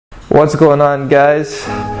What's going on, guys?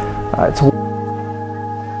 It's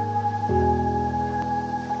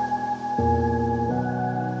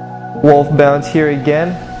Wolfbound here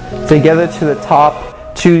again. Together to the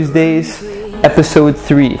Top Tuesdays, episode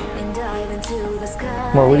 3.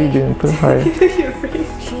 More, what are you doing? Put it higher.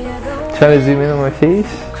 Trying to zoom in on my face.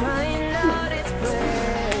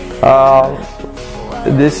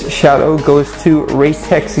 This shout out goes to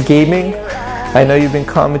Wratex Gaming. I know you've been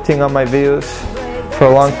commenting on my videos for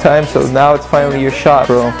a long time, so now it's finally your shot,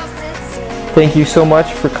 bro. Thank you so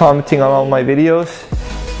much for commenting on all my videos.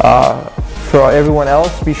 For everyone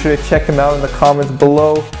else, be sure to check him out in the comments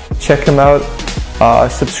below. Check him out,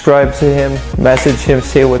 subscribe to him, message him,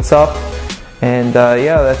 say what's up. And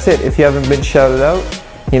yeah, that's it. If you haven't been shouted out,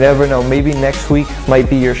 you never know, maybe next week might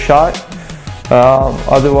be your shot.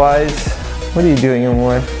 Otherwise, what are you doing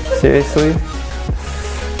anymore? Seriously?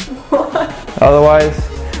 What? Otherwise,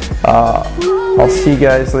 I'll see you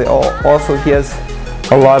guys later. Also, he has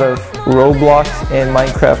a lot of Roblox and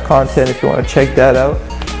Minecraft content. If you want to check that out,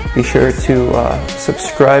 be sure to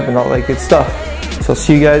subscribe and all that good stuff. So I'll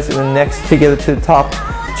see you guys in the next Together to the Top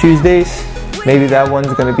Tuesdays. Maybe that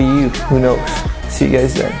one's going to be you. Who knows? See you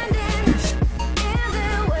guys then.